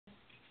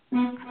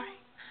The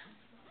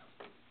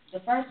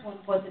first one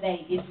for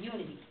today is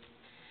unity.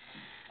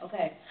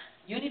 Okay.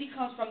 Unity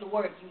comes from the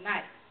word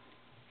unite.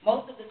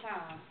 Most of the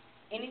time,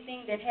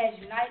 anything that has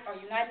unite or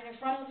united in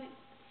front of it,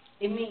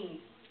 it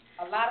means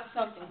a lot of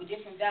something with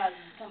different values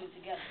coming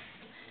together.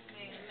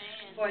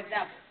 Amen. For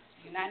example,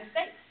 the United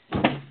States.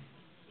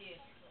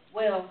 Yeah.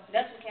 Well,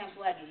 that's what Camp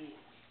Swagg is.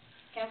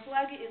 Camp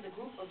Swagg is a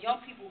group of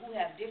young people who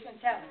have different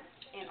talents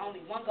and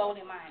only one goal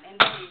in mind, and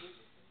that is...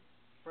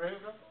 Praise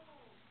God.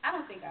 I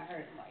don't think I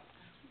heard it right.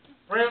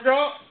 Praise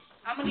God.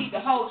 I'm going to need the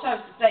whole church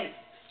to say,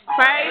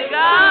 praise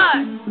God.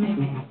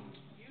 Amen.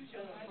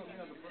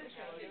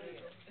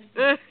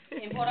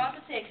 In Port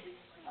Arthur, Texas,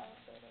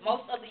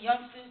 most of the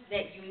youngsters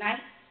that unite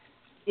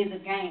is a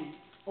gang,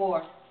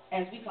 or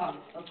as we call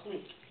it, a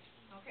clique.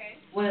 Okay.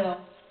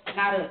 Well,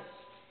 not us.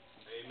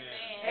 Amen.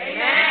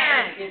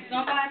 Amen. If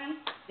somebody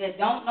that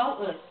don't know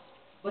us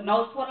but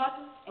knows Port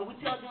Arthur, and we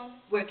tell them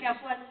we're Camp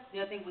Swagg,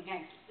 they'll think we're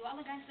gangsters. Do I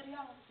look gangster to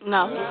y'all?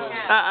 No.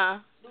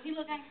 Do he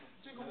look gangster?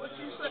 What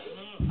you say?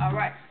 All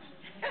right.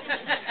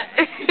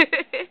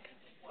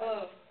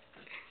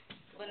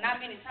 But not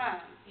many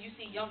times you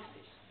see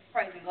youngsters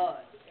praising God.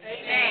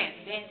 Amen.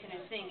 Dancing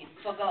and singing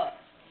for God.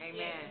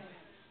 Amen.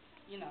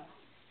 You know,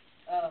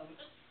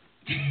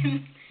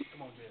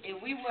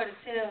 if we were to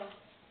tell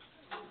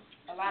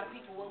a lot of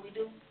people what we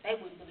do, they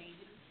wouldn't believe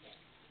it.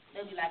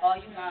 They'll be like, "Oh,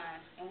 you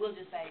lying," and we'll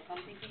just say, "Come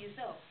see for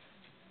yourself."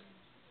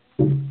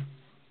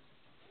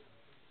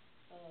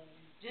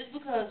 Just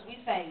because we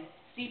say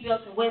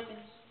seatbelts and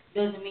weapons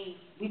doesn't mean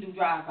we do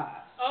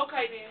drive-bys.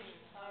 Okay then.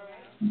 All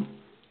right.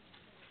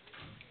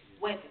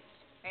 Weapons.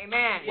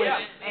 Amen. Yeah.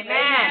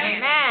 Amen.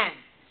 Amen.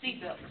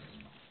 Seatbelts.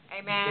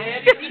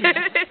 Amen.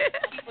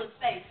 Keep us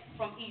safe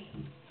from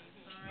evil.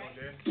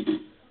 Okay.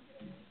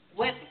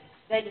 Weapons.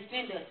 They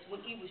defend us when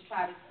evil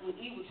try to get through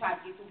the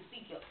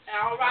seatbelt.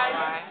 All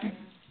right.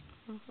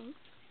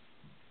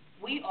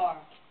 We are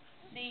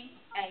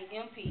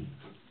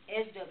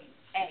CAMPSWAGGA,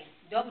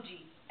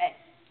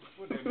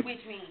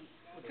 which means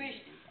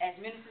Christians as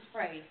ministers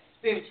pray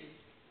spiritually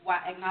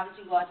while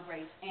acknowledging God's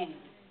grace annually.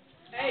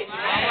 Hey. All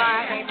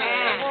right.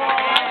 Amen.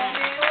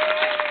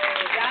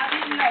 If y'all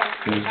didn't know,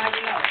 now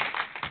you know.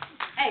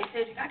 Hey,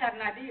 Cedric, I got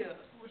an idea.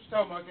 What you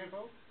talking about,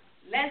 Kimbo?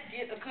 Let's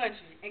get a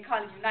country and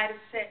call it United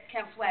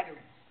Camp Swagger.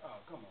 Oh,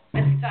 come on.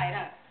 Let's be tight,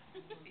 huh?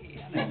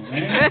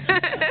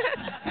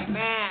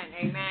 Amen.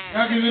 Amen.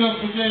 Y'all give it up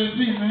for Jaz P,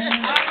 man.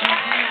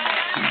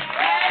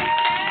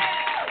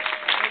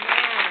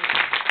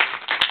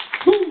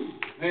 Woo!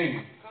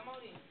 Man. Come on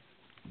in.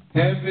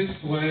 Happy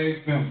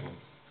Swagg Member.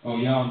 Oh,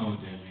 y'all know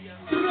what that means.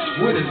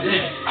 What is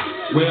that?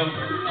 Well,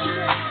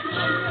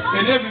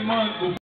 and every month